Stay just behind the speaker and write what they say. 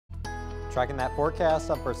Tracking that forecast,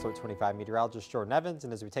 I'm First Alert 25 meteorologist Jordan Evans,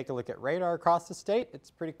 and as we take a look at radar across the state, it's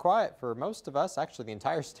pretty quiet for most of us, actually the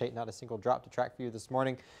entire state, not a single drop to track for you this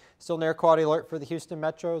morning. Still an air quality alert for the Houston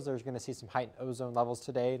metros. There's going to see some heightened ozone levels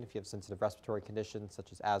today, and if you have sensitive respiratory conditions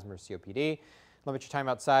such as asthma or COPD, limit your time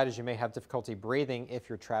outside as you may have difficulty breathing if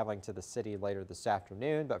you're traveling to the city later this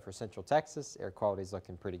afternoon. But for Central Texas, air quality is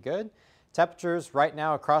looking pretty good. Temperatures right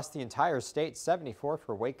now across the entire state: 74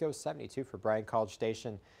 for Waco, 72 for Bryan College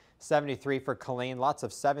Station, 73 for Killeen. Lots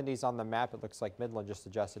of 70s on the map. It looks like Midland just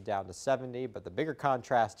adjusted down to 70, but the bigger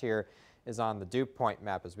contrast here is on the dew point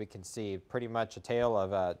map. As we can see, pretty much a tale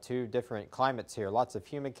of two different climates here. Lots of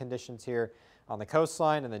humid conditions here on the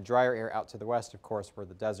coastline, and then drier air out to the west, of course, where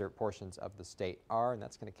the desert portions of the state are. And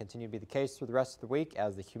that's going to continue to be the case through the rest of the week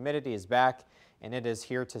as the humidity is back, and it is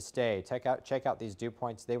here to stay. Check out these dew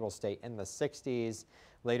points. They will stay in the 60s.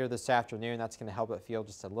 Later this afternoon, that's going to help it feel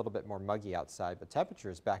just a little bit more muggy outside, but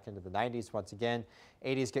temperatures back into the 90s once again.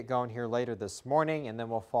 80s get going here later this morning, and then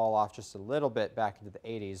we'll fall off just a little bit back into the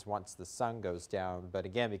 80s once the sun goes down. But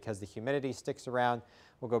again, because the humidity sticks around,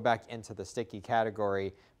 we'll go back into the sticky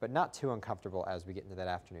category, but not too uncomfortable as we get into that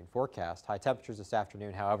afternoon forecast. High temperatures this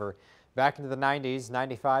afternoon, however, back into the 90s.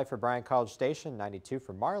 95 for Bryan College Station, 92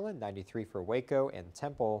 for Marlin, 93 for Waco and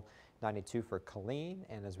Temple, 92 for Killeen.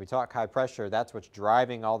 And as we talk high pressure, that's what's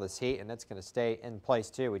driving all this heat, and it's going to stay in place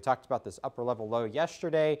too. We talked about this upper level low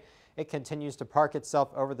yesterday. It continues to park itself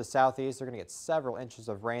over the southeast. They're going to get several inches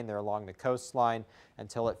of rain there along the coastline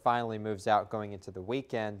until it finally moves out going into the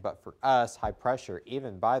weekend. But for us, high pressure,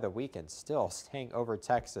 even by the weekend, still staying over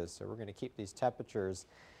Texas. So we're going to keep these temperatures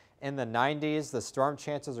in the 90s. The storm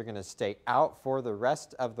chances are going to stay out for the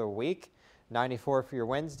rest of the week. 94 for your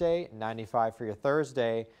Wednesday, 95 for your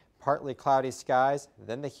Thursday. Partly cloudy skies,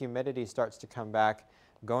 then the humidity starts to come back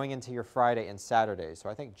going into your Friday and Saturday. So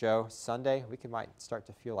I think, Joe, Sunday, might start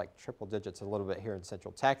to feel like triple digits a little bit here in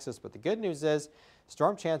Central Texas. But the good news is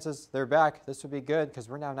storm chances, they're back. This would be good because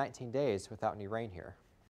we're now 19 days without any rain here.